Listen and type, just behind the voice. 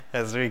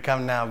As we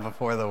come now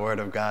before the Word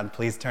of God,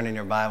 please turn in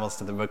your Bibles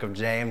to the book of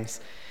James.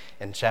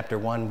 In chapter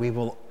 1, we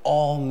will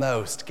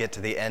almost get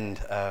to the end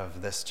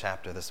of this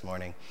chapter this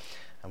morning.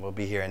 And we'll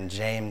be here in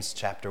James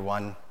chapter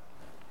 1.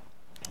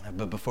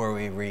 But before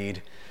we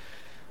read,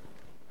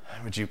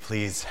 would you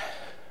please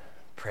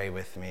pray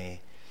with me?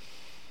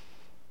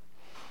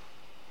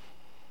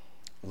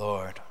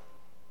 Lord,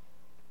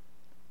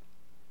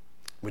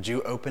 would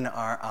you open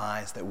our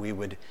eyes that we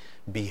would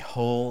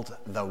behold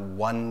the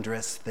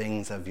wondrous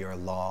things of your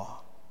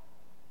law?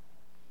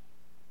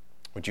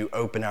 Would you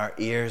open our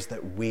ears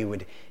that we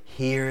would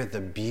hear the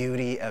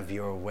beauty of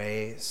your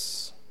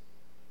ways?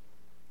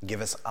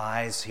 Give us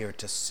eyes here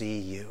to see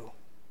you,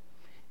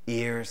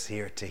 ears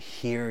here to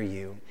hear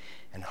you,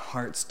 and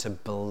hearts to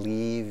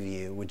believe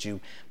you. Would you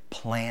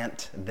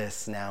plant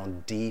this now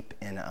deep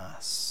in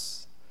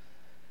us,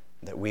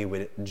 that we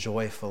would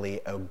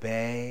joyfully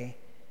obey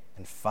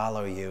and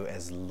follow you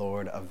as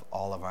Lord of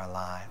all of our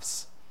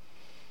lives.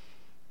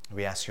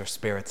 We ask your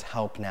Spirit's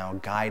help now.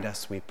 Guide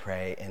us, we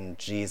pray, in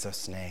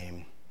Jesus'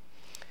 name.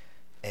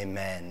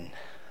 Amen.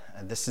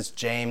 This is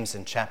James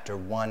in chapter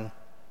 1.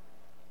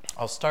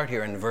 I'll start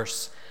here in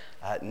verse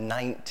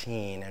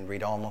 19 and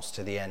read almost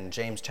to the end.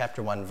 James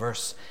chapter 1,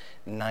 verse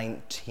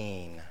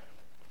 19.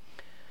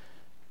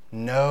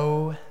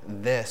 Know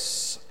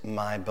this,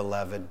 my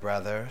beloved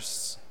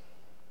brothers.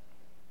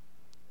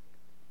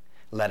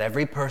 Let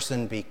every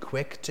person be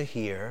quick to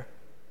hear,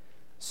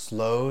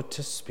 slow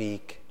to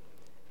speak,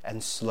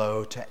 and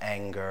slow to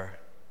anger.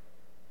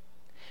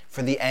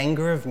 For the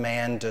anger of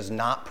man does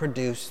not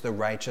produce the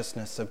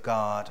righteousness of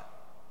God.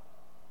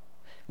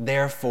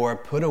 Therefore,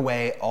 put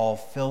away all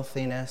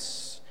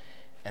filthiness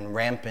and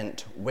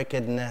rampant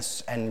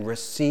wickedness, and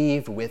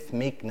receive with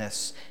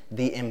meekness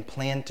the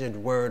implanted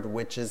word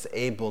which is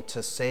able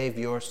to save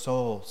your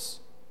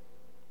souls.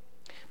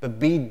 But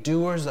be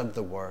doers of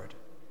the word,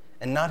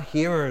 and not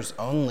hearers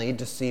only,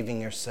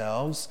 deceiving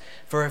yourselves.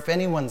 For if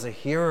anyone's a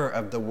hearer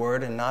of the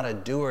word and not a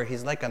doer,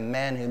 he's like a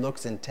man who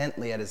looks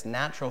intently at his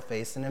natural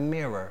face in a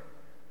mirror.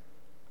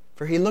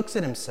 For he looks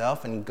at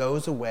himself and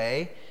goes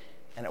away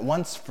and at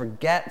once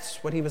forgets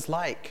what he was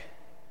like.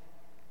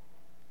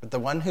 But the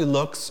one who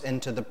looks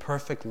into the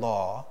perfect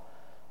law,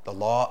 the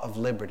law of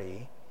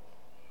liberty,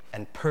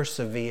 and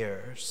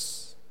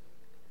perseveres,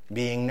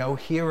 being no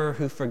hearer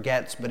who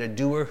forgets, but a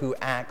doer who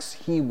acts,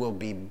 he will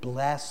be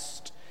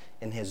blessed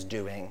in his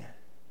doing.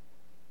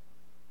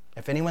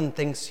 If anyone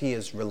thinks he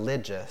is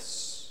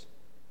religious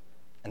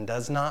and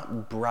does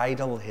not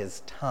bridle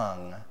his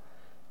tongue,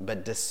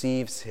 but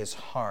deceives his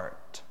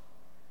heart,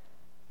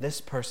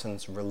 this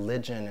person's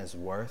religion is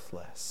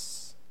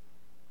worthless.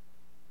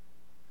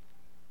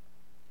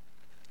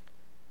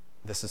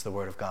 This is the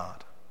word of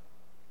God.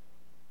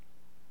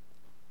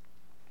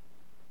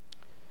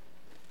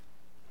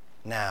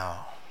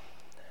 Now,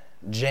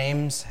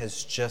 James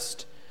has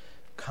just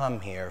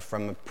come here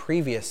from a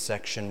previous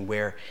section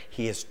where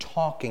he is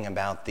talking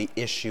about the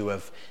issue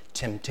of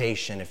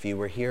temptation. If you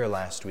were here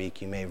last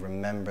week, you may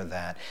remember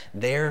that.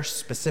 There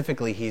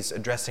specifically, he's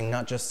addressing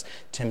not just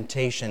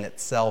temptation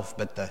itself,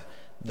 but the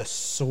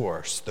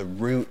source, the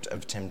root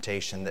of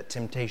temptation, that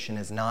temptation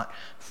is not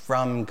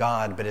from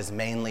God, but is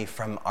mainly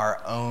from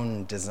our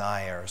own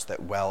desires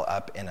that well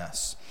up in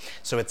us.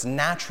 So it's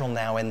natural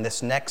now in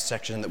this next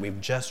section that we've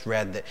just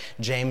read that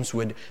James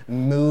would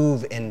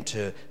move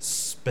into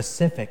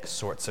specific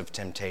sorts of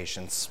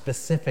temptations,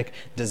 specific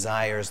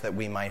desires that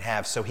we might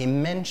have. So he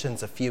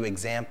mentions a few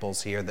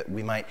examples here that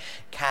we might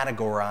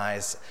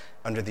categorize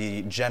under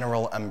the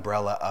general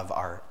umbrella of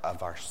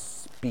our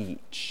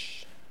speech.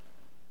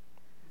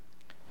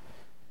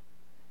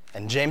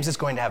 And James is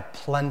going to have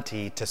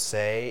plenty to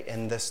say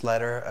in this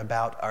letter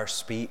about our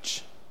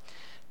speech,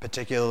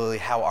 particularly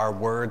how our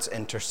words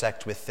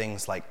intersect with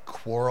things like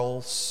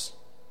quarrels,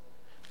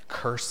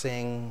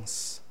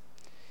 cursings,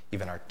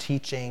 even our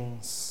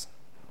teachings.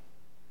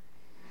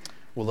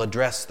 We'll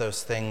address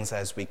those things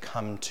as we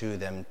come to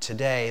them.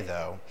 Today,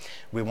 though,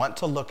 we want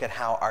to look at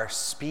how our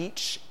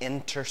speech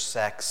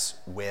intersects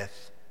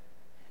with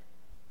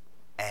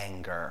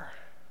anger.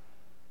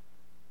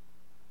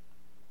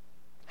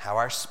 How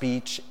our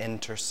speech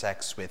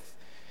intersects with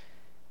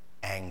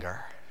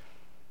anger.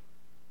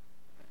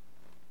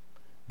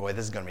 Boy,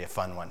 this is going to be a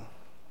fun one.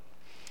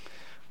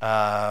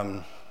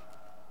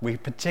 We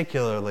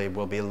particularly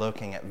will be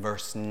looking at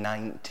verse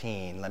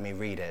 19. Let me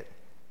read it.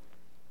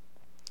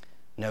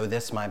 Know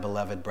this, my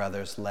beloved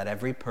brothers, let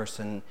every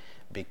person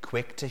be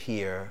quick to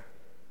hear,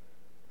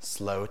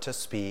 slow to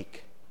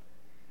speak,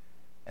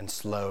 and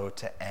slow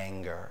to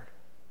anger.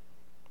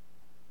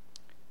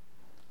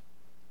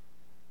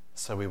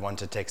 So we want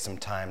to take some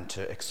time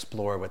to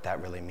explore what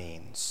that really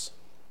means.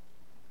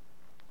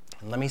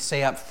 And let me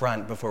say up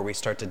front before we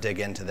start to dig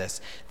into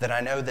this that I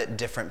know that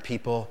different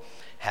people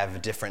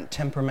have different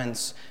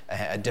temperaments,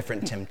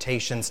 different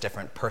temptations,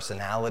 different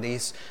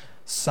personalities.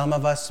 Some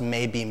of us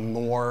may be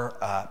more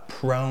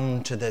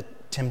prone to the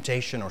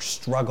temptation or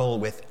struggle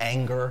with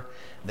anger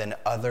than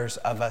others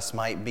of us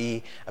might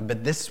be,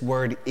 but this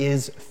word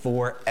is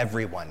for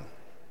everyone.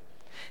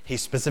 He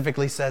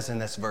specifically says in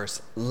this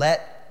verse,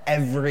 let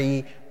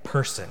every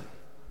person.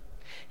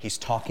 He's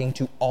talking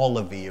to all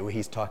of you.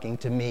 He's talking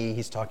to me.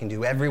 He's talking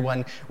to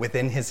everyone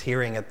within his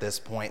hearing at this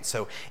point.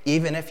 So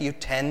even if you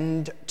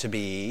tend to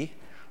be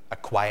a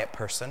quiet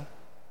person,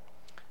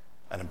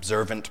 an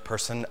observant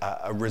person,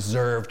 a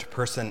reserved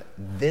person,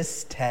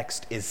 this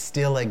text is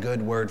still a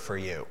good word for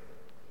you.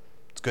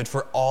 It's good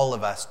for all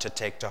of us to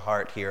take to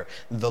heart here.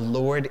 The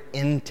Lord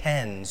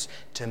intends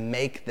to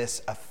make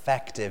this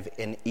effective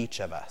in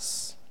each of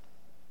us.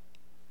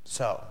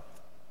 So,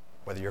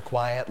 whether you're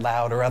quiet,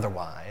 loud, or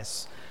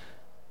otherwise,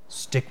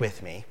 stick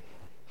with me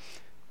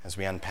as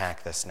we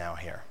unpack this now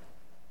here.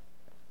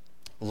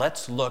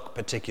 Let's look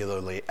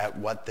particularly at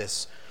what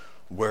this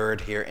word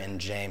here in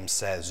James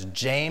says.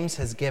 James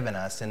has given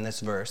us, in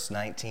this verse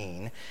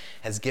 19,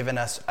 has given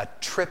us a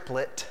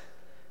triplet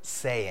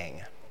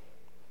saying.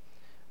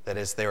 That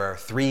is, there are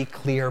three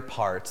clear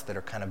parts that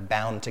are kind of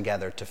bound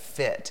together to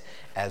fit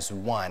as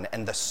one.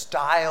 And the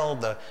style,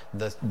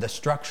 the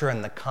structure,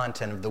 and the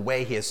content of the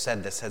way he has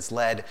said this has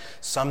led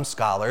some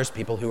scholars,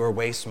 people who are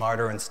way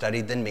smarter and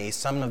studied than me,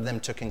 some of them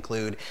to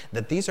conclude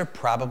that these are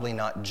probably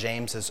not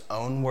James's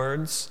own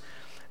words.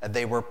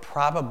 They were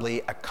probably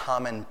a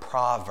common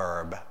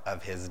proverb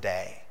of his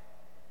day.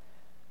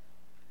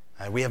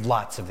 We have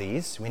lots of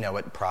these. We know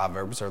what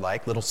proverbs are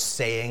like, little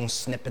sayings,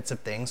 snippets of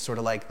things, sort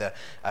of like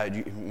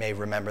you may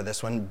remember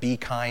this one, be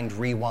kind,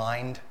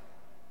 rewind.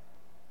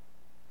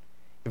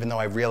 Even though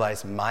I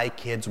realize my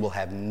kids will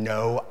have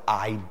no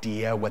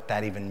idea what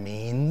that even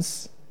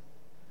means.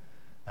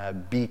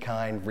 Be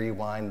kind,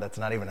 rewind, that's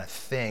not even a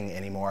thing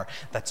anymore.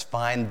 That's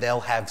fine. They'll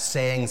have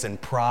sayings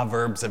and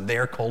proverbs of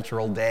their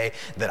cultural day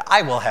that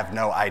I will have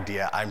no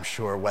idea, I'm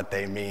sure, what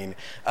they mean.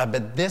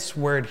 But this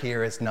word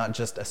here is not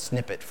just a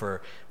snippet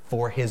for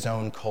his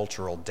own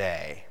cultural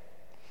day.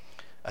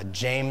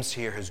 James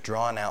here has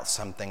drawn out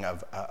something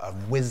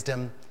of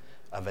wisdom,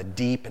 of a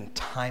deep and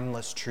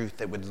timeless truth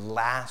that would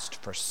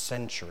last for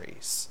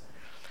centuries.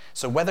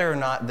 So whether or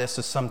not this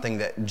is something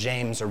that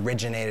James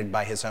originated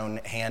by his own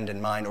hand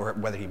and mind, or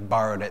whether he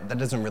borrowed it, that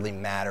doesn't really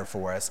matter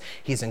for us.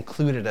 He's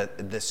included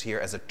this here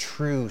as a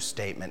true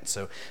statement,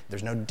 so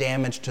there's no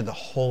damage to the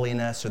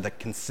holiness or the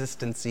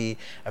consistency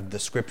of the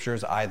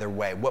scriptures either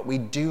way. What we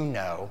do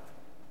know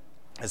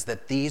is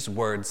that these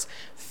words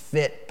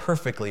fit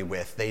perfectly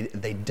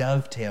they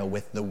dovetail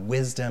with the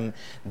wisdom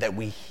that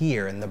we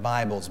hear in the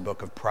Bible's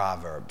book of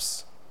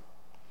Proverbs.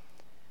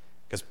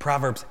 Because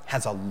Proverbs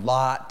has a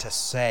lot to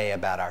say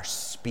about our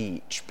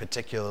speech,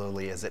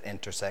 particularly as it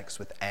intersects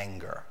with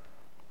anger.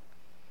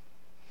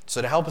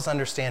 So to help us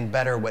understand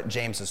better what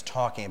James is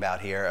talking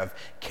about here, of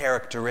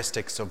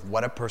characteristics of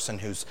what a person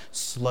who's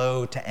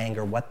slow to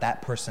anger, what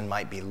that person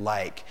might be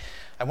like,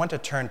 I want to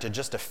turn to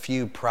just a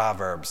few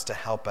Proverbs to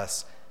help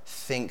us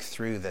think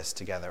through this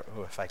together.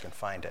 Oh, if I can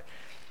find it.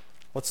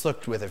 Let's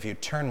look if you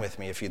turn with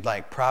me, if you'd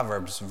like,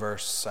 Proverbs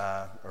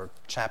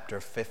chapter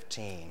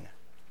 15.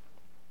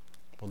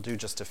 We'll do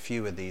just a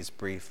few of these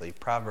briefly.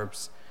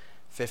 Proverbs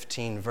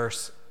 15,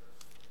 verse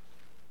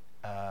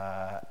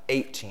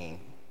 18.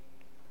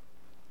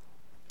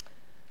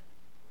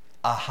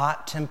 A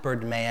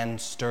hot-tempered man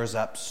stirs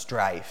up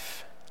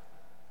strife,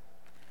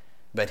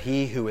 but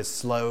he who is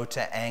slow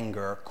to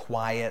anger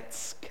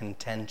quiets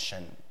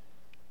contention.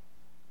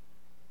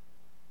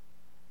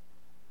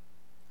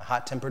 A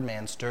hot-tempered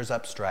man stirs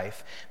up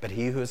strife, but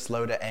he who is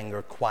slow to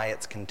anger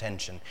quiets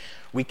contention.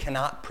 We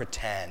cannot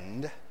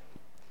pretend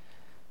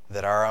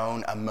that our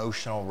own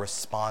emotional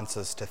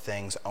responses to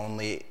things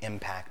only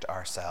impact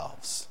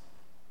ourselves.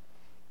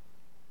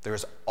 There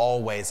is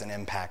always an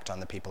impact on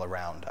the people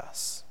around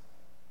us.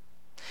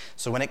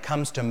 So when it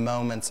comes to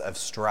moments of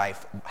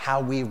strife,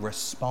 how we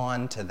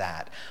respond to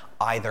that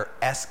either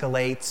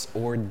escalates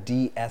or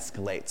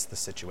de-escalates the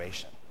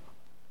situation.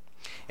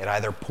 It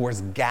either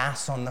pours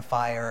gas on the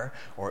fire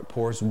or it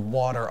pours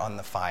water on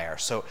the fire.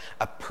 So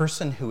a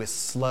person who is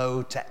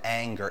slow to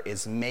anger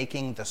is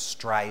making the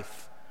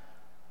strife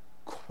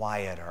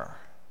quieter,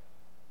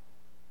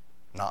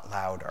 not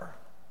louder.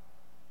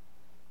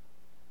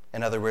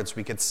 In other words,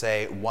 we could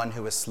say one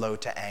who is slow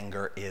to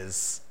anger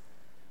is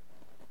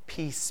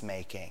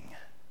peacemaking.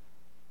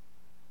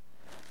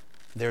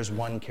 There's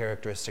one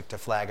characteristic to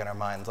flag in our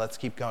minds. Let's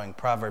keep going.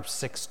 Proverbs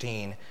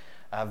 16,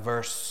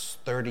 verse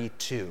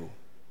 32.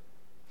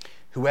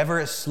 Whoever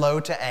is slow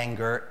to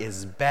anger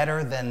is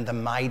better than the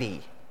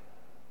mighty,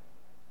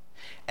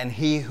 and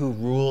he who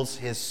rules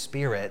his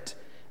spirit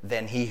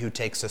than he who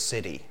takes a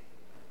city.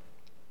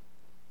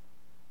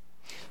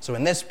 So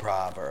in this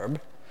proverb,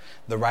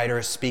 the writer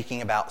is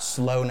speaking about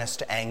slowness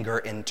to anger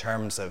in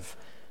terms of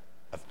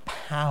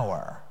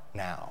power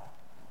now.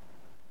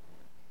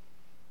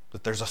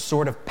 But there's a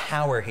sort of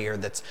power here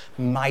that's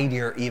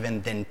mightier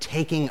even than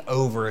taking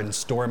over and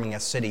storming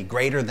a city,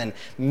 greater than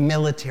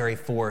military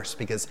force,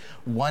 because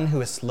one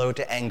who is slow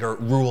to anger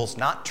rules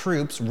not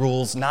troops,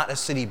 rules not a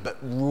city, but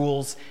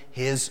rules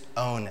his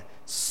own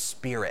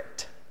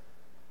spirit.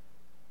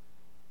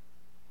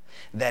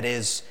 That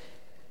is,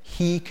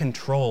 he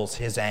controls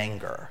his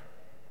anger,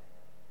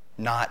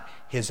 not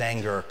his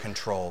anger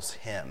controls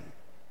him.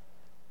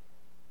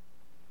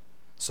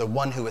 So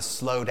one who is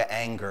slow to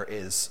anger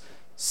is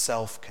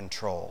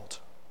self-controlled.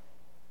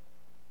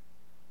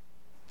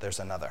 There's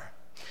another.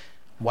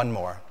 One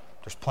more.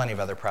 There's plenty of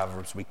other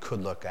Proverbs we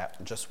could look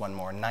at. Just one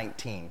more.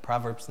 19.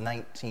 Proverbs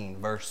 19,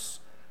 verse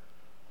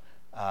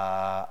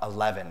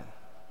 11.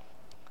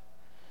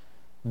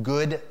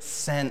 Good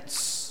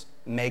sense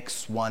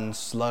makes one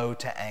slow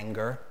to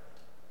anger,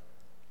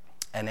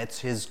 and it's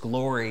his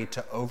glory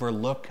to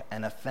overlook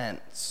an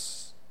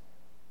offense.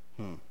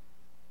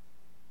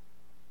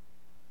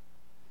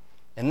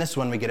 In this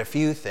one, we get a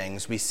few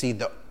things. We see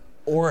the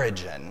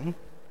origin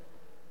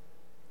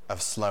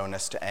of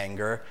slowness to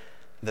anger.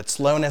 That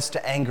slowness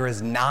to anger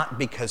is not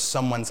because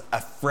someone's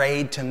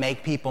afraid to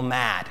make people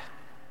mad.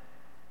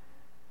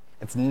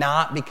 It's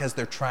not because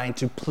they're trying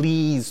to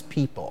please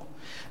people,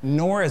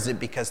 nor is it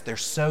because they're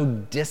so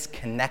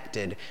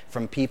disconnected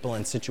from people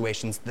and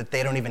situations that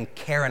they don't even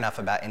care enough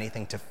about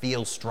anything to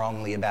feel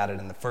strongly about it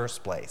in the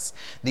first place.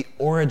 The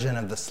origin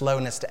of the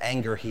slowness to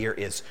anger here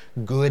is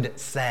good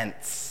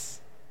sense.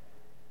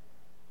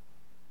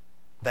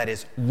 That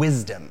is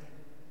wisdom,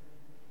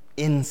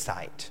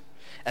 insight,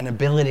 an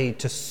ability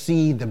to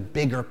see the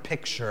bigger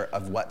picture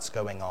of what's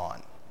going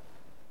on.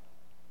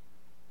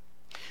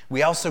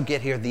 We also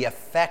get here the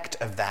effect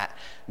of that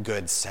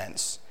good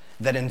sense,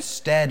 that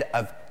instead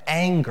of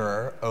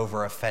anger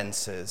over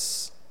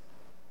offenses,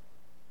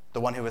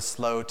 the one who is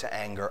slow to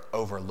anger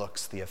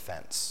overlooks the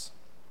offense.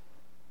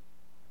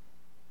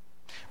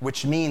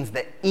 Which means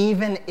that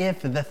even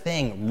if the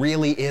thing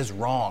really is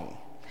wrong,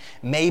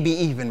 maybe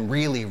even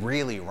really,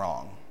 really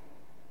wrong,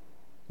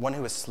 one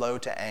who is slow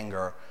to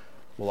anger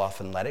will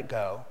often let it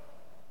go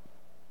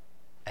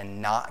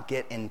and not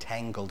get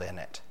entangled in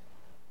it.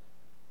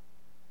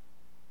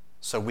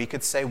 So we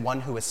could say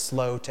one who is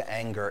slow to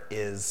anger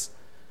is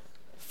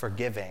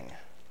forgiving.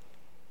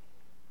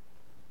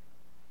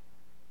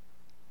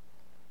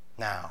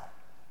 Now,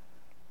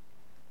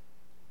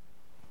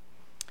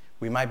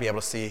 we might be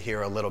able to see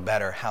here a little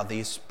better how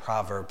these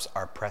proverbs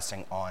are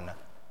pressing on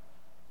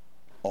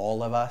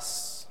all of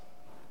us,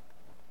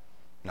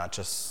 not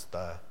just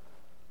the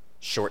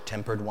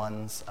short-tempered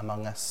ones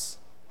among us.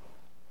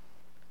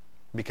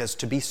 Because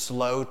to be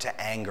slow to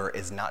anger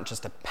is not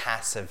just a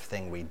passive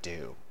thing we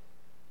do.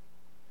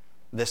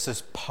 This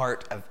is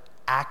part of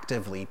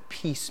actively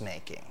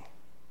peacemaking,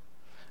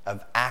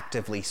 of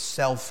actively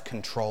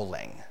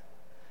self-controlling,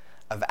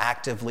 of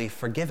actively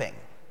forgiving.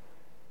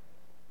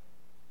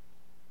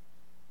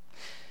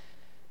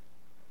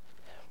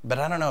 But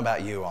I don't know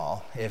about you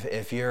all,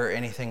 if you're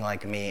anything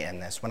like me in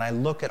this, when I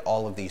look at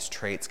all of these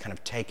traits kind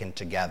of taken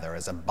together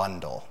as a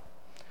bundle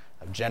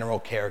of general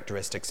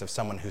characteristics of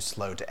someone who's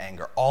slow to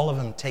anger, all of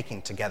them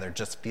taken together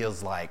just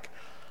feels like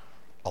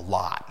a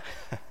lot.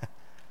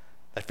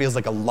 That feels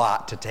like a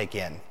lot to take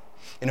in.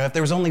 You know, if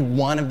there was only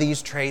one of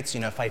these traits,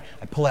 if I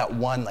pull out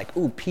one, like,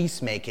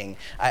 peacemaking,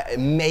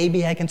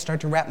 maybe I can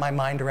start to wrap my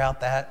mind around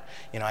that.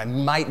 I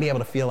might be able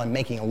to feel I'm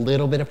making a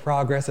little bit of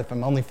progress if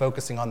I'm only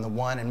focusing on the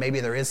one, and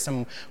maybe there is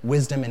some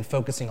wisdom in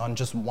focusing on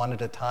just one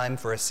at a time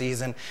for a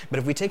season. But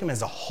if we take them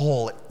as a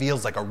whole, it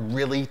feels like a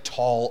really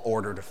tall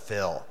order to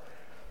fill.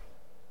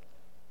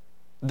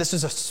 This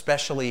is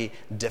especially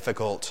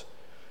difficult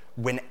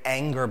when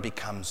anger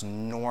becomes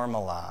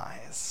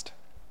normalized.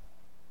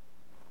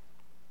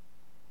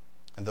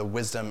 The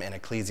wisdom in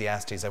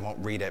Ecclesiastes, I won't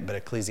read it, but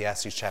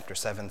Ecclesiastes chapter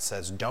 7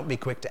 says, don't be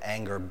quick to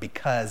anger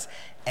because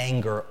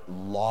anger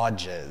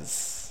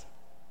lodges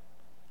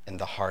in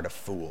the heart of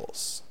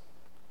fools.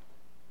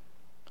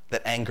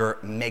 That anger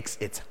makes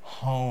its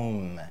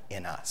home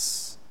in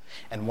us.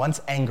 And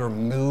once anger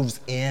moves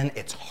in,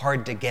 it's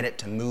hard to get it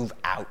to move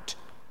out.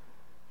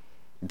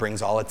 It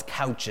brings all its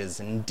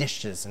couches and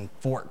dishes and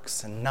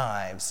forks and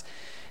knives.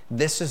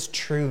 This is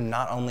true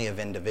not only of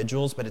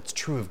individuals, but it's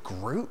true of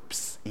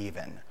groups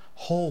even.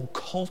 Whole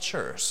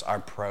cultures are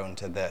prone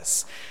to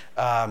this.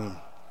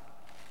 I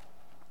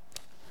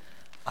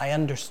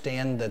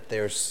understand that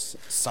there's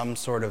some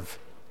sort of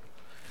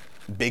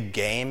big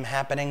game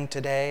happening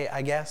today,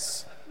 I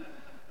guess.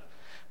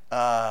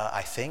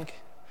 I think.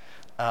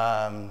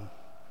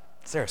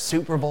 Is there a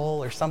Super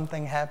Bowl or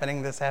something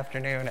happening this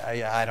afternoon?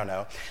 I don't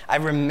know. I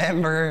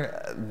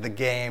remember the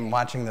game,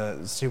 watching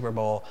the Super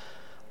Bowl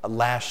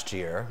last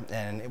year,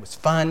 and it was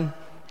fun,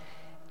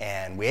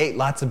 and we ate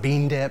lots of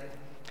bean dip.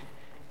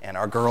 And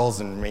our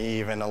girls and me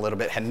even a little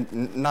bit had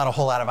not a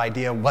whole lot of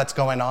idea what's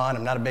going on.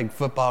 I'm not a big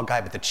football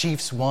guy, but the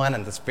Chiefs won,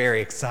 and that's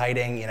very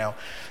exciting,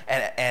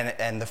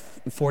 And the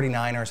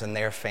 49ers and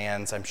their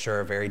fans, I'm sure,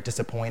 are very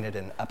disappointed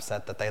and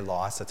upset that they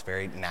lost. It's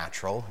very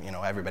natural.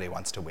 Everybody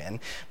wants to win.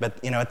 But,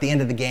 at the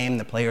end of the game,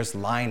 the players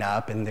line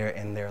up in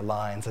their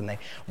lines, and they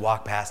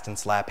walk past and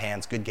slap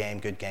hands. Good game,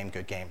 good game,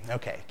 good game.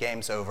 Okay,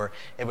 game's over.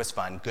 It was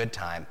fun. Good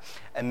time.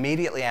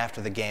 Immediately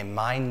after the game,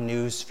 my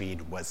news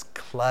feed was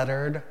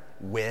cluttered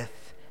with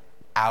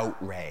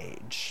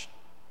outrage.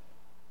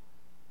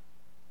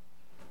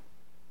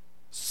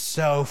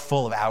 So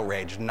full of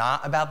outrage,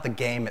 not about the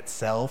game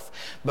itself,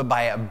 but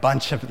by a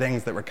bunch of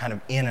things that were kind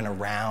of in and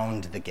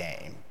around the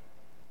game.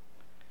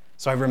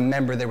 So I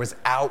remember there was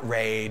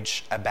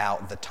outrage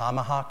about the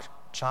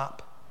tomahawk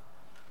chop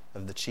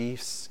of the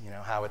Chiefs,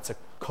 how it's a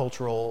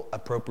cultural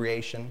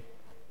appropriation.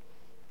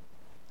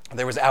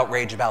 There was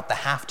outrage about the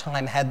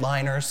halftime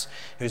headliners,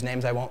 whose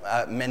names I won't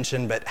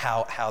mention, but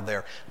how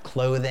their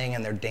clothing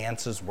and their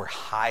dances were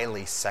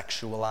highly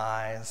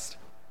sexualized.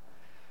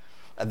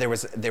 There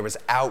was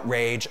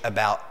outrage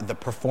about the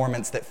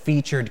performance that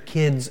featured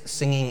kids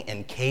singing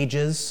in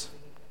cages,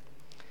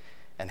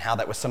 and how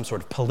that was some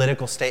sort of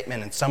political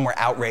statement, and some were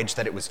outraged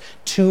that it was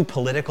too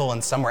political,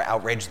 and some were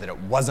outraged that it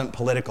wasn't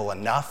political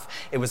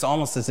enough. It was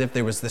almost as if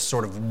there was this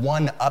sort of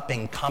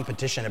one-upping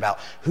competition about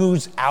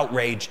whose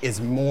outrage is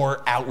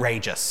more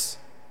outrageous.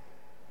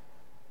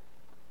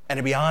 And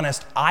to be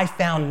honest, I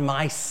found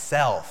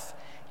myself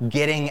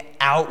getting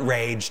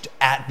outraged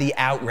at the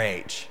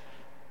outrage.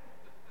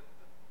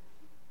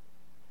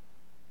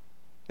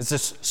 It's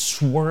this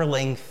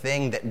swirling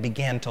thing that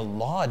began to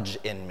lodge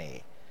in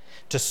me,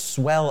 to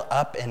swell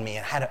up in me,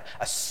 and had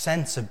a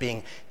sense of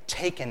being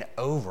taken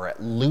over,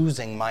 at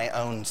losing my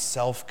own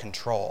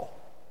self-control.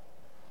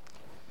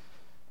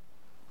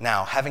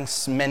 Now, having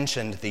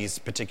mentioned these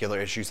particular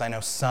issues, I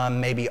know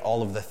some, maybe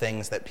all of the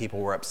things that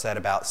people were upset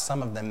about,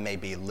 some of them may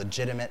be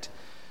legitimate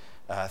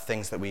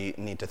things that we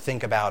need to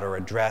think about or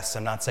address.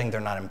 I'm not saying they're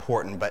not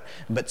important,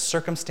 but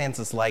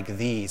circumstances like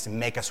these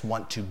make us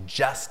want to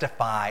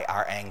justify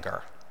our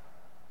anger.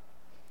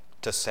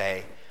 To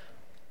say,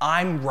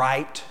 I'm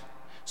right,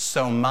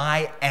 so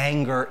my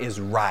anger is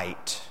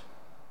right.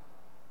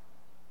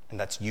 And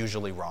that's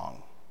usually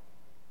wrong.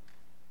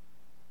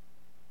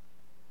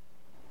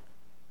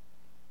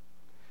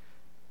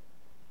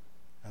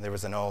 And there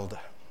was an old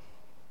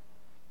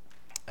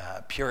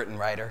Puritan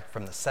writer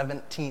from the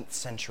 17th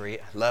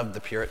century. I love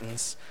the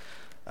Puritans.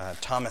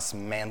 Thomas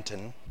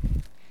Manton.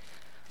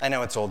 I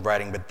know it's old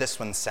writing, but this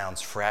one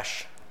sounds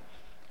fresh,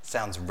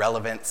 sounds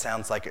relevant,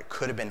 sounds like it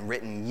could have been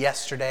written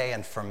yesterday,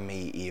 and from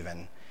me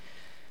even.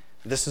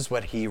 This is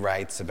what he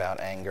writes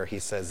about anger. He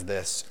says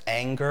this: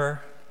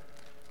 anger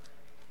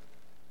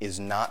is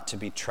not to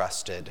be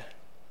trusted.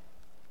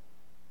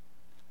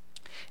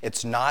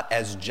 It's not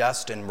as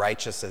just and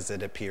righteous as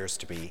it appears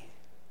to be.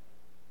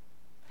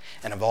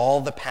 And of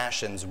all the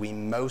passions, we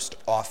most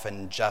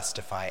often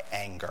justify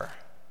anger.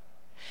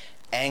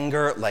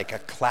 Anger, like a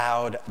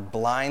cloud,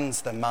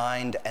 blinds the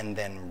mind and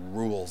then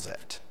rules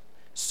it.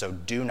 So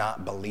do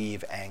not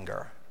believe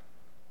anger.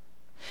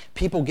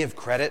 People give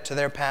credit to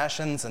their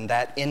passions, and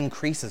that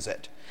increases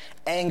it.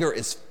 Anger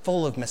is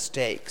full of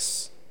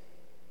mistakes.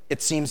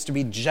 It seems to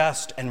be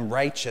just and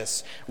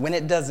righteous when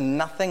it does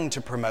nothing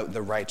to promote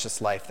the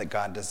righteous life that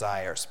God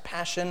desires.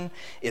 Passion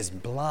is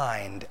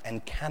blind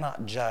and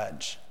cannot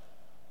judge.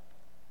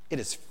 It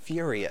is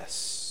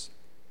furious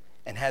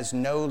and has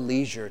no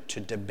leisure to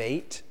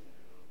debate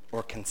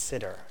or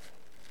consider.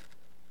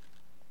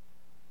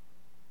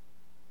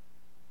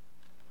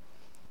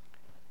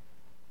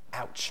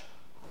 Ouch.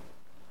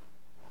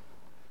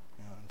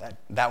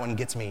 That one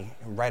gets me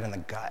right in the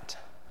gut.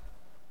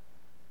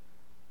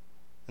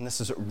 And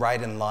this is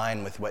right in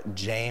line with what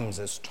James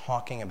is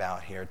talking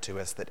about here to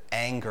us, that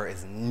anger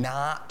is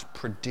not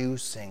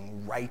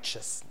producing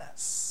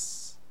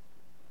righteousness.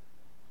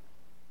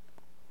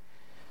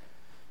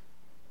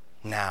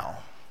 Now,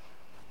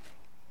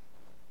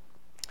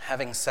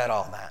 having said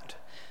all that,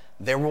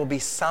 there will be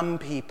some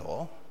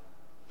people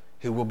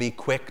who will be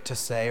quick to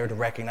say or to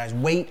recognize,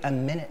 wait a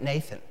minute,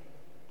 Nathan,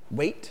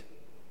 wait.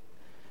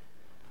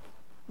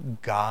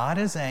 God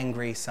is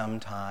angry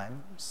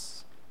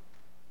sometimes.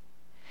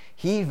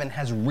 He even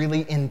has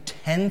really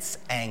intense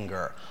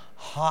anger,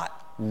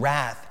 hot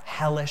wrath,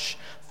 hellish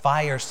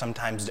fire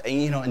sometimes.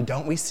 And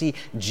don't we see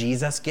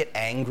Jesus get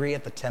angry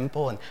at the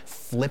temple and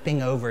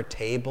flipping over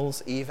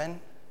tables even?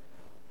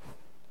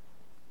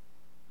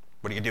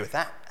 What do you do with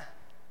that?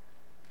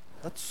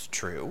 That's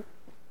true.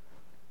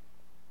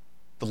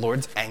 The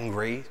Lord's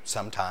angry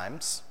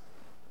sometimes.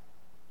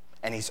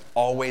 And he's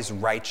always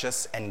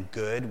righteous and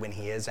good when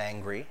he is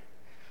angry.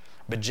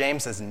 But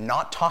James is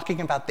not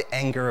talking about the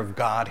anger of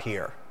God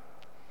here.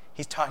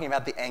 He's talking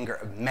about the anger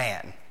of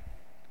man.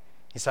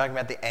 He's talking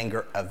about the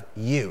anger of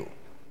you.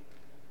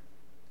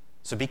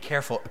 So be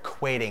careful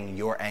equating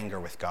your anger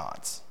with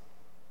God's.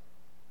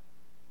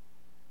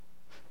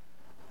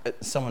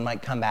 Someone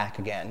might come back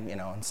again,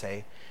 and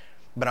say,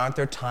 but aren't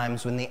there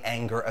times when the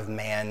anger of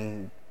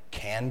man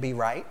can be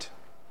right?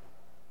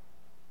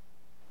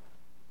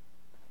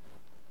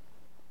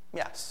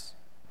 Yes,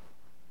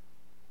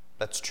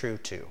 that's true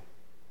too.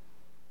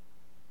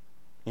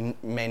 You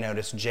may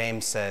notice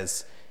James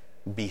says,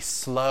 be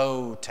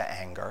slow to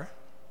anger.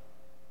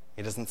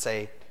 He doesn't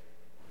say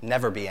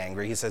never be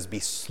angry. He says be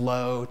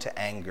slow to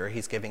anger.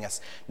 He's giving us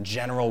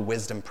general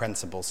wisdom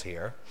principles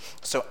here.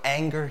 So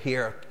anger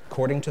here,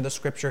 according to the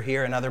scripture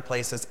here and other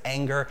places,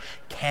 anger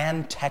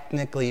can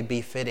technically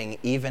be fitting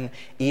even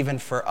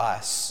for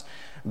us.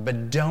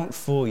 But don't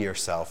fool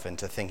yourself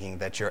into thinking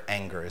that your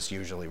anger is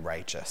usually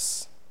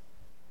righteous.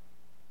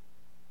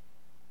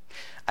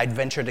 I'd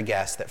venture to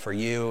guess that for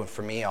you,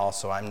 for me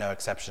also, I'm no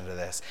exception to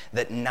this,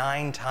 that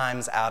 9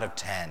 times out of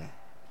 10,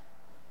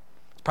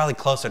 it's probably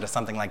closer to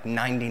something like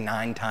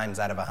 99 times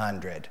out of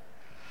 100,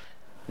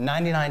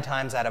 99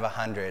 times out of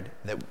 100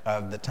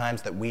 of the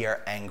times that we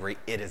are angry,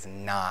 it is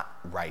not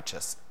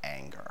righteous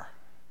anger.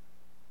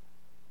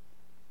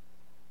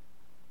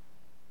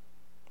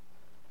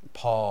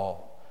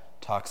 Paul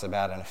talks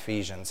about in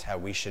Ephesians how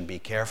we should be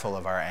careful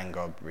of our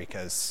anger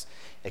because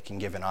it can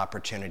give an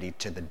opportunity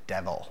to the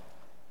devil.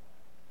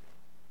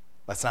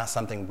 That's not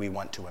something we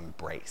want to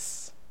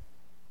embrace.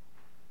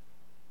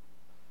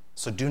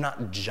 So do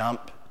not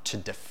jump to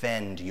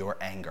defend your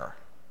anger.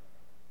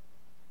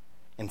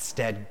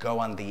 Instead, go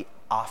on the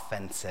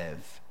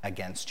offensive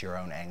against your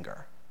own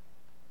anger.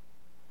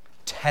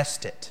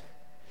 Test it.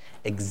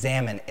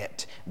 Examine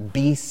it.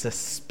 Be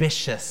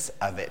suspicious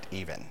of it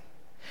even.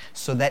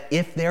 So that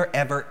if there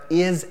ever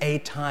is a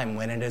time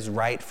when it is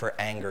right for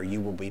anger, you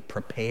will be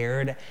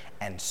prepared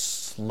and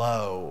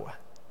slow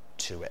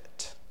to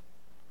it.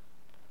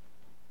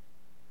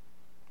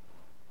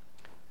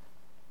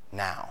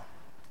 Now,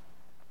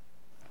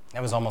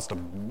 that was almost a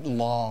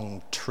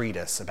long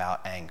treatise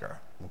about anger.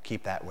 We'll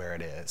keep that where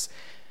it is.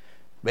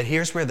 But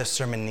here's where the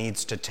sermon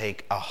needs to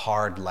take a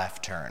hard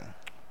left turn.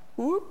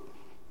 Whoop.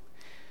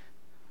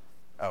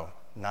 Oh,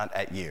 not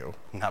at you.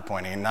 I'm not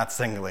pointing, not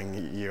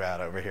singling you out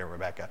over here,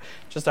 Rebecca.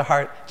 Just a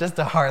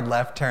hard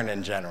left turn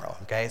in general,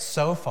 okay?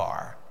 So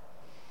far,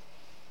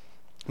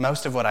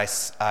 most of what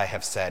I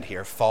have said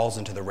here falls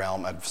into the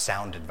realm of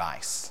sound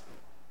advice,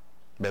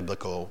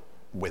 biblical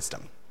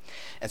wisdom.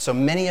 And so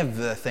many of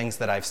the things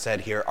that I've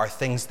said here are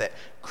things that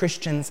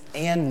Christians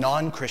and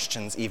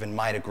non-Christians even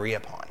might agree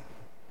upon.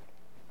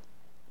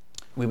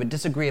 We would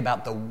disagree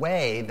about the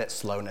way that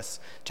slowness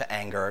to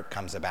anger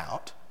comes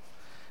about.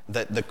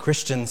 That the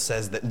Christian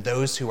says that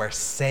those who are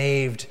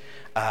saved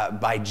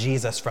by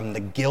Jesus from the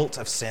guilt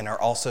of sin are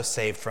also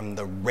saved from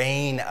the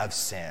reign of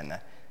sin.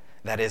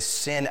 That is,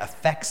 sin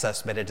affects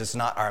us, but it is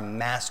not our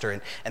master,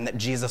 and that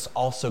Jesus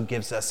also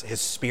gives us his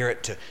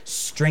Spirit to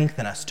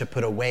strengthen us, to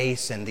put away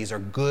sin. These are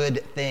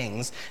good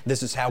things.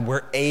 This is how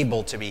we're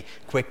able to be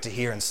quick to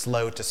hear and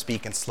slow to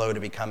speak and slow to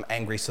become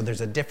angry. So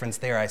there's a difference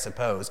there, I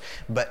suppose.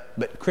 But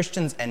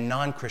Christians and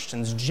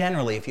non-Christians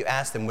generally, if you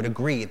ask them, would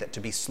agree that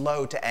to be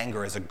slow to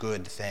anger is a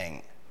good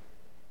thing.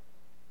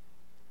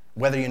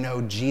 Whether you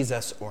know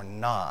Jesus or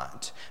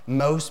not,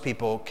 most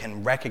people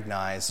can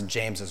recognize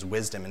James's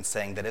wisdom in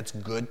saying that it's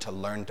good to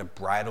learn to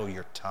bridle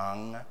your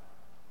tongue.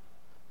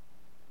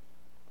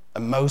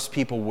 Most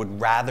people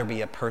would rather be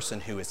a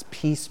person who is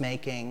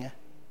peacemaking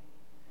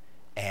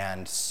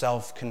and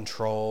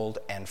self-controlled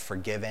and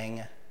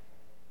forgiving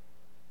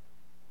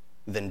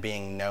than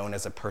being known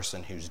as a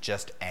person who's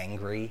just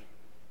angry.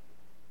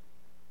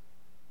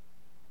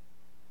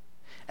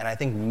 And I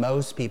think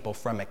most people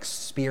from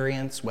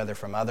experience, whether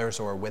from others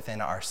or within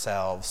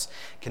ourselves,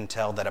 can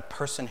tell that a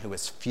person who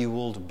is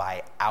fueled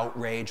by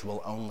outrage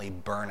will only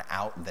burn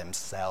out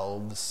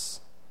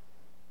themselves.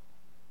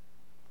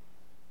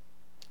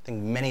 I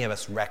think many of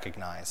us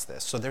recognize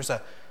this. So there's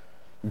a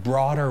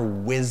broader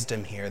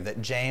wisdom here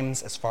that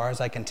James, as far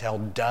as I can tell,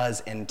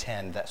 does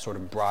intend, that sort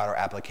of broader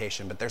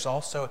application. But there's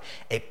also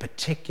a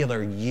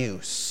particular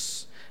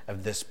use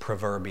of this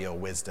proverbial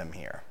wisdom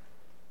here.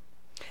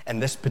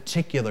 And this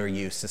particular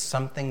use is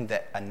something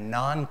that a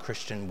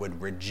non-Christian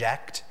would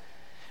reject,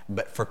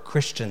 but for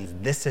Christians,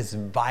 this is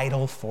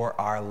vital for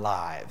our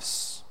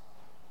lives.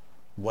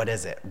 What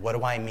is it? What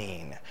do I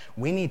mean?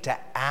 We need to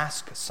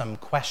ask some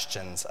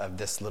questions of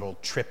this little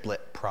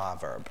triplet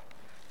proverb,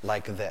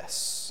 like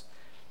this.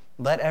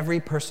 Let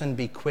every person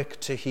be quick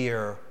to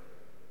hear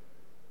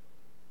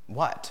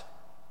what?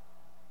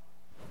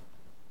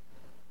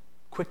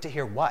 Quick to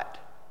hear what?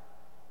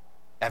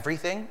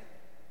 Everything?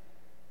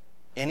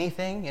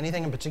 Anything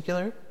in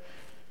particular?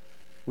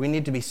 We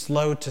need to be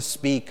slow to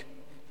speak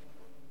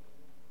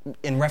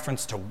in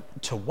reference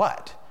to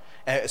what?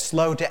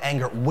 Slow to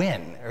anger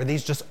when? Are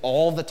these just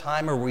all the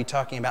time, or are we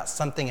talking about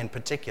something in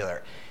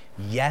particular?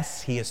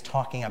 Yes, he is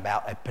talking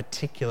about a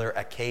particular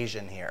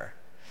occasion here.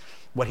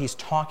 What he's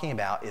talking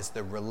about is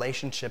the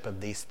relationship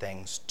of these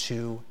things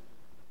to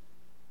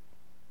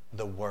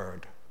the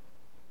Word.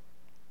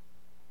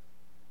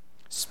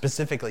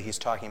 Specifically, he's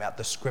talking about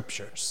the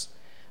Scriptures,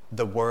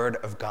 the Word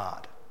of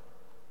God.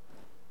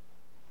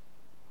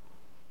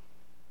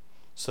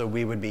 So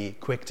we would be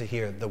quick to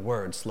hear the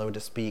Word, slow to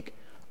speak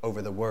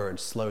over the Word,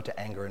 slow to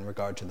anger in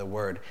regard to the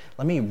Word.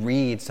 Let me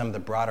read some of the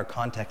broader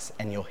context,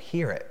 and you'll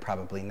hear it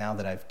probably now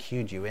that I've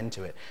cued you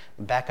into it.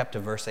 Back up to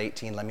verse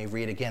 18. Let me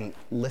read again.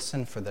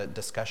 Listen for the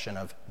discussion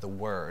of the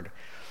Word.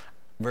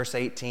 Verse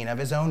 18, of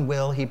his own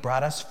will he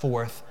brought us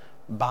forth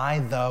by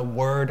the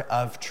word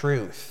of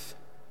truth,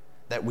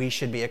 that we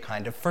should be a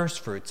kind of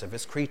firstfruits of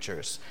his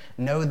creatures.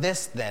 Know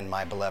this then,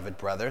 my beloved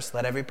brothers,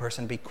 let every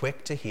person be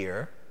quick to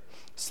hear,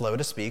 slow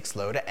to speak,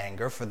 slow to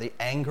anger, for the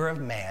anger of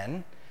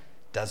man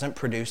doesn't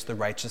produce the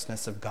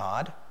righteousness of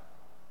God.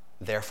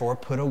 Therefore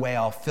put away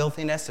all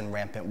filthiness and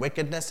rampant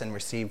wickedness, and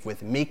receive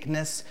with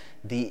meekness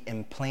the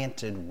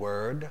implanted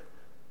word,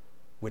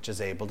 which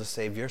is able to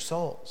save your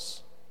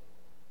souls.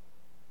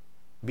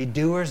 Be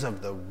doers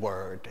of the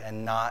word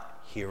and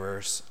not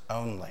hearers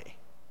only.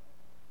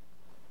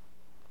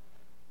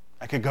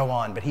 I could go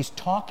on, but he's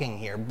talking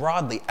here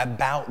broadly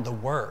about the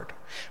word,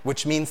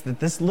 which means that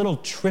this little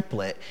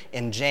triplet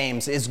in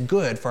James is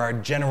good for our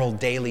general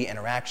daily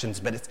interactions,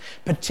 but it's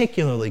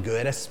particularly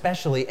good,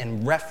 especially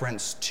in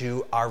reference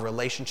to our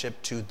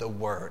relationship to the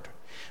word,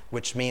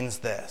 which means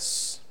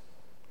this.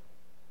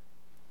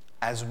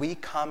 As we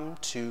come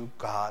to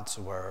God's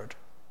word,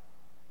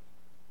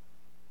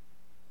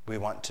 we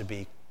want to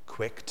be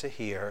quick to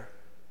hear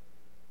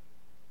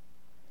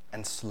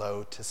and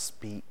slow to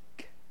speak.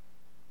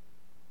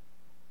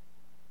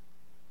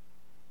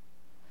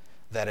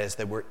 That is,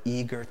 that we're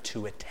eager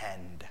to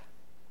attend,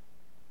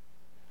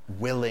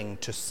 willing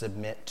to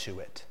submit to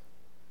it,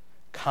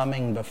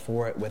 coming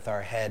before it with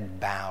our head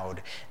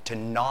bowed, to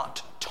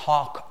not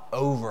talk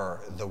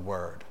over the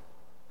word,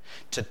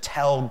 to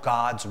tell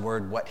God's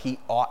word what he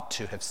ought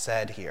to have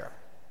said here.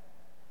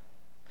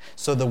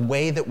 So the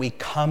way that we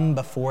come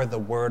before the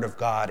word of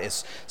God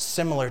is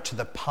similar to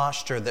the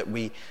posture that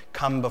we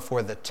come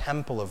before the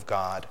temple of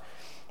God.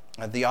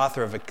 The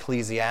author of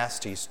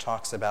Ecclesiastes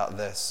talks about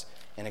this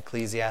in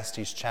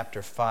Ecclesiastes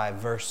chapter 5,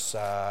 verse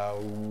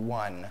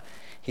 1.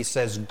 He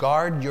says,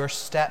 "Guard your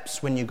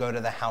steps when you go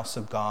to the house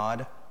of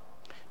God.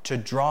 To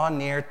draw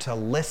near to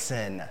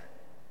listen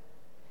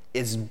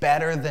is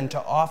better than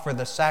to offer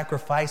the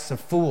sacrifice of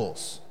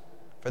fools,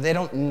 for they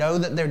don't know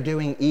that they're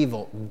doing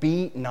evil.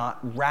 Be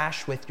not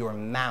rash with your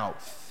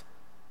mouth,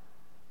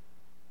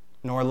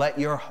 nor let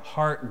your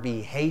heart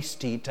be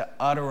hasty to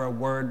utter a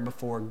word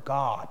before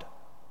God.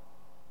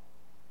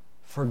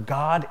 For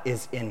God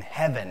is in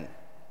heaven,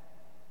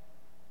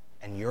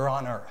 and you're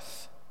on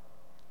earth.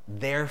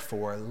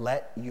 Therefore,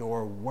 let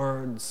your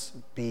words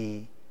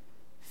be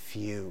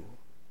few."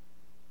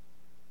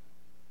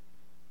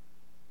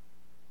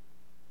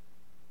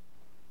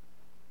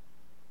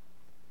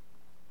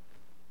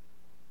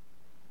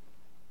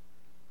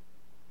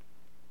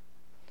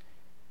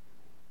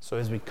 So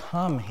as we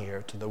come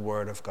here to the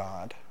Word of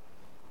God,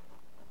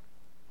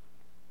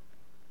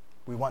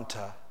 we want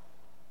to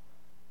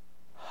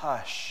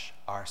hush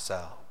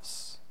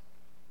ourselves.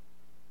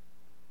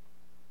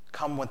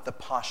 Come with the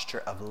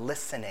posture of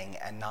listening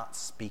and not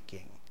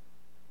speaking.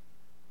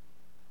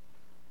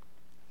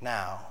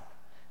 Now,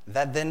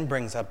 that then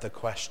brings up the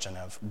question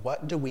of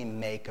what do we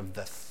make of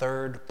the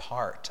third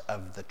part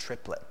of the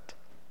triplet?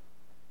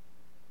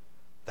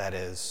 That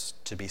is,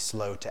 to be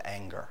slow to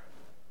anger.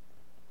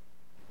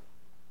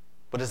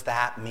 What does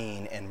that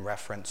mean in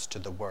reference to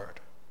the word?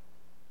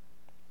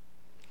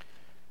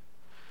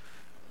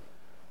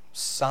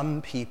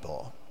 Some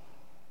people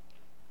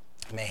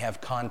may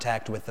have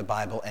contact with the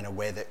Bible in a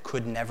way that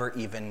could never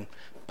even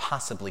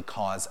possibly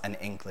cause an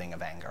inkling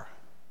of anger.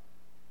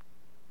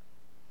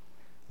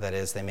 That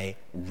is, they may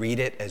read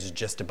it as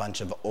just a bunch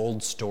of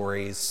old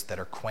stories that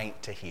are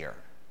quaint to hear.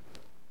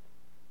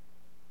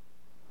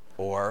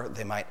 Or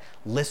they might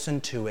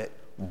listen to it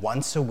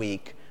once a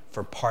week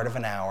for part of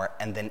an hour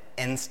and then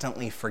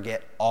instantly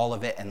forget all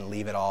of it and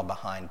leave it all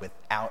behind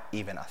without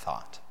even a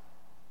thought.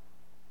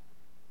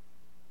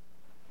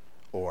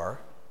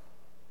 Or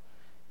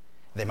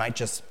they might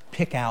just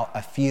pick out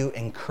a few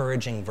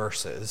encouraging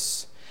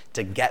verses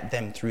to get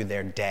them through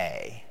their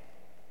day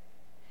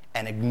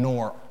and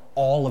ignore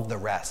all of the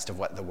rest of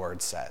what the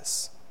word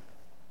says.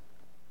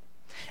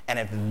 And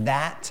if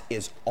that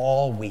is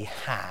all we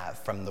have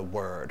from the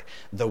word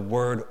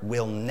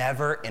will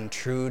never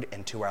intrude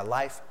into our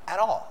life at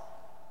all.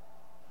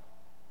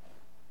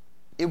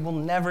 It will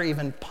never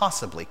even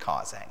possibly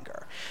cause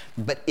anger.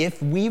 But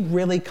if we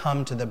really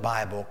come to the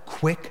Bible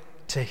quick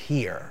to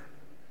hear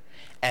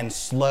and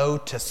slow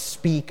to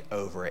speak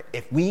over it,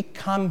 if we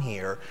come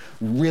here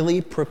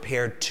really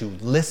prepared to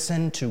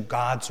listen to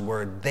God's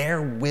word,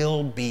 there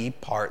will be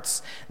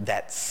parts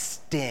that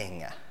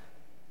sting.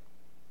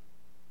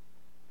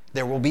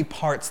 There will be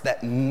parts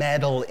that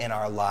meddle in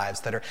our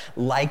lives that are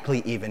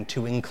likely even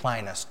to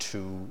incline us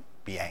to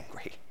be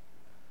angry.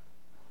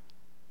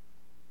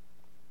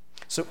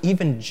 So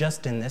even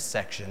just in this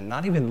section,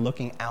 not even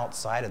looking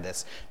outside of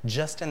this,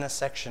 just in the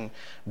section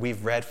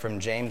we've read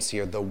from James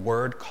here, the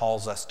word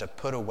calls us to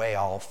put away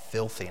all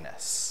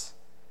filthiness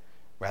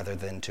rather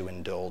than to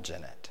indulge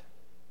in it.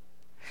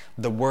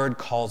 The word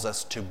calls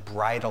us to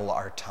bridle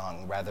our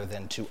tongue rather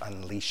than to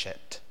unleash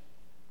it.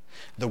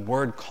 The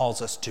word calls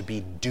us to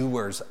be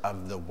doers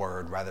of the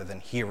word rather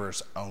than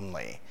hearers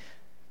only.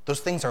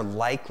 Those things are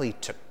likely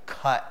to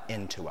cut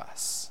into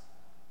us.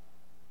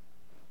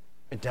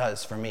 It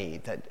does for me.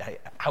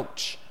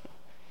 Ouch.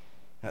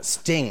 It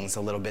stings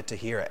a little bit to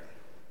hear it.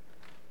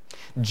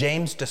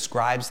 James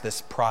describes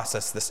this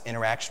process, this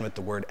interaction with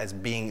the word, as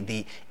being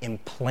the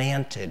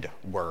implanted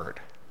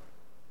word,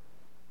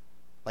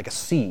 like a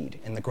seed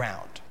in the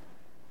ground.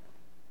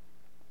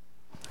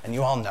 And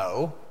you all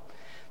know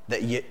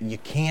that you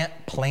can't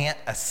plant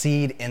a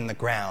seed in the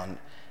ground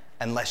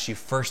unless you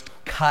first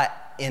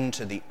cut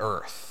into the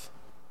earth.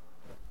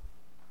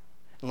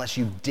 Unless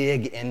you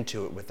dig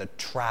into it with a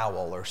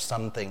trowel or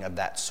something of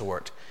that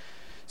sort.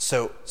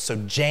 So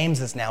James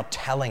is now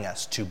telling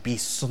us to be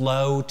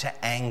slow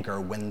to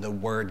anger when the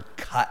word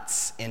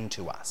cuts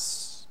into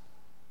us.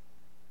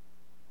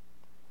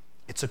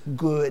 It's a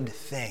good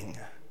thing.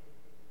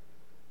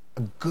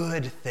 A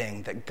good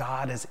thing that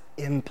God is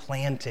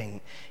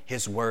implanting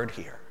his word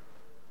here.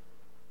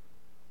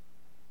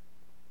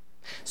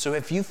 So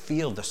if you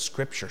feel the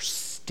scripture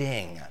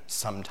sting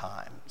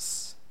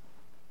sometimes,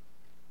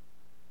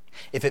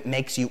 if it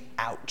makes you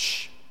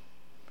ouch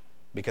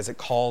because it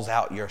calls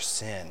out your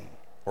sin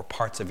or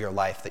parts of your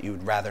life that you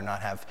would rather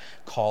not have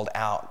called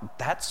out,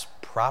 that's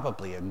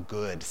probably a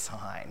good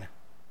sign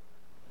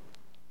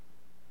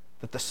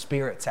that the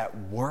Spirit's at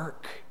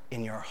work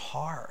in your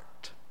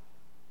heart.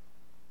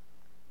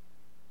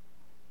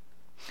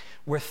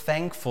 We're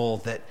thankful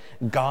that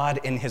God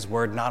in his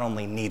word not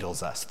only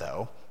needles us,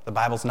 though. The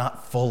Bible's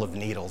not full of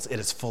needles, it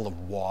is full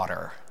of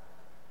water.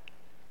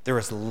 There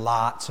is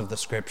lots of the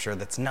scripture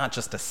that's not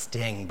just a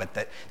sting, but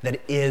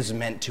that is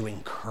meant to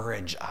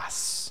encourage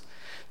us,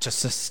 to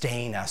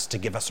sustain us, to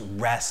give us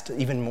rest,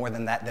 even more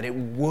than that it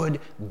would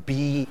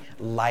be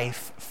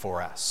life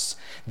for us.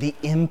 The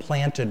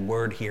implanted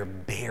word here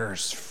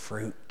bears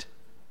fruit,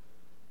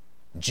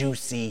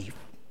 juicy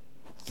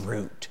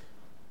fruit,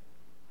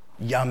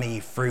 yummy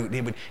fruit.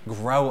 It would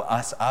grow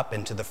us up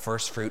into the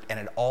first fruit, and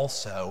it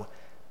also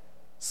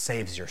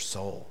saves your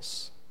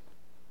souls.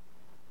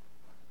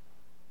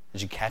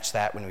 Did you catch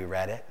that when we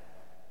read it?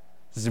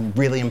 This is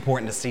really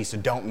important to see, so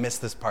don't miss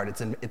this part.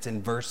 It's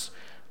in verse,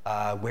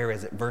 where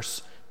is it?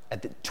 Verse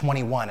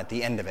 21 at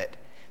the end of it.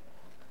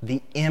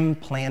 The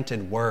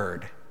implanted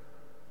word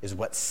is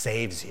what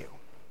saves you.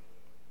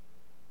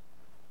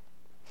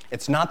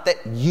 It's not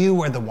that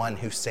you are the one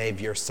who save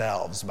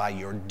yourselves by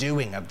your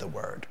doing of the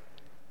word.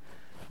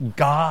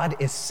 God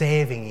is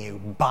saving you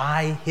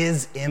by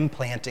his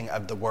implanting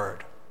of the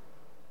word.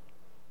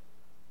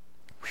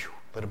 Whew,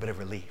 a little bit of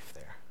relief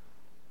there.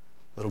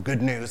 A little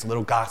good news, a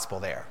little gospel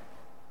there.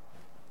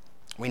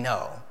 We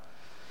know,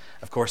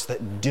 of course,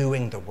 that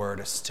doing the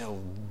word is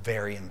still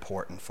very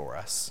important for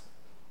us.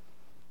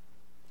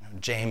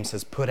 James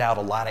has put out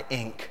a lot of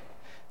ink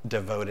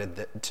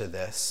devoted to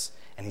this,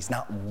 and he's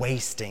not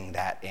wasting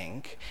that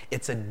ink.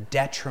 It's a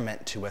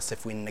detriment to us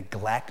if we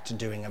neglect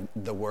doing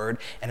the word,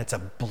 and it's a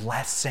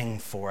blessing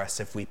for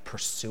us if we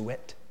pursue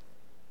it.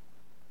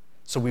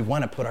 So we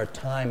want to put our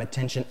time,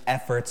 attention,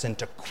 efforts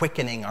into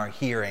quickening our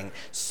hearing,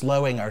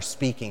 slowing our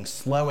speaking,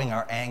 slowing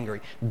our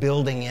anger,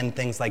 building in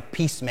things like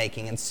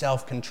peacemaking and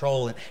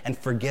self-control and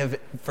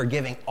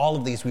forgiving. All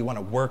of these we want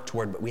to work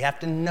toward, but we have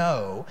to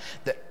know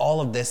that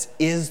all of this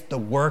is the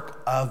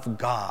work of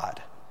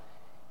God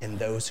in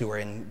those who are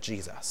in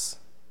Jesus.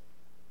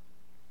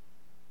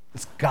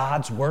 It's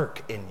God's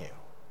work in you.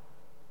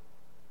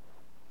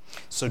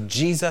 So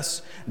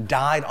Jesus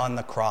died on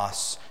the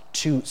cross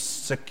to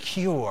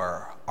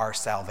secure our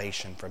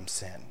salvation from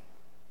sin.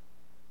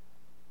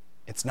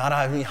 It's not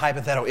a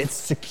hypothetical, it's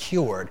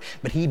secured,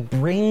 but he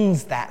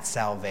brings that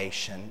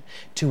salvation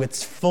to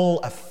its full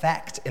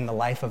effect in the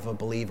life of a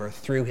believer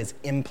through his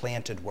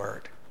implanted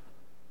word.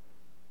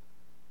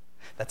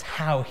 That's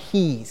how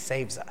he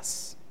saves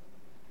us.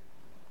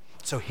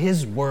 So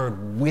his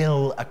word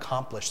will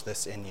accomplish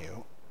this in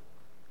you.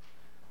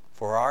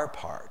 For our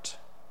part,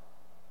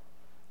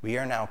 we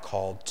are now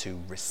called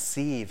to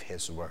receive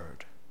his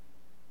word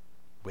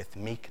with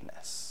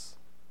meekness.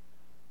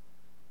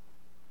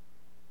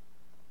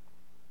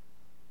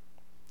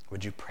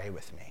 Would you pray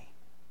with me?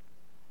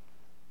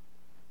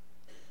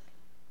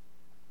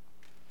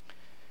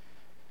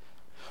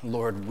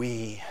 Lord,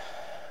 we,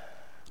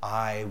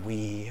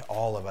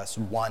 all of us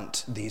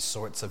want these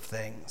sorts of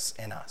things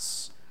in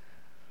us.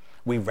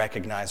 We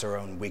recognize our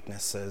own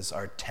weaknesses,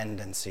 our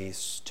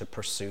tendencies to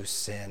pursue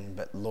sin,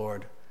 but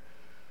Lord,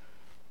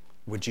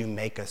 would you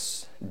make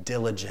us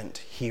diligent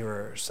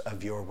hearers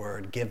of your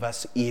word? Give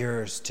us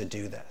ears to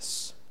do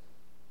this.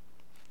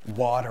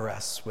 Water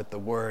us with the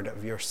word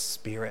of your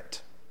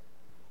Spirit.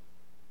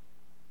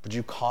 Would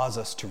you cause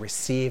us to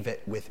receive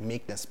it with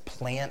meekness?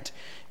 Plant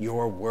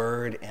your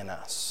word in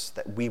us,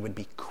 that we would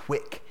be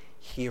quick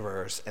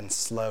hearers and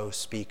slow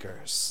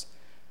speakers,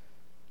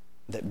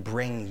 that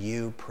bring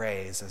you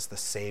praise as the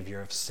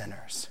Savior of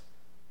sinners.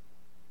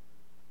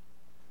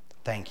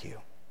 Thank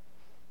you.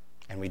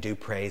 And we do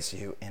praise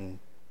you. In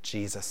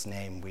Jesus'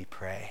 name we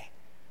pray.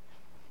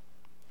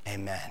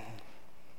 Amen.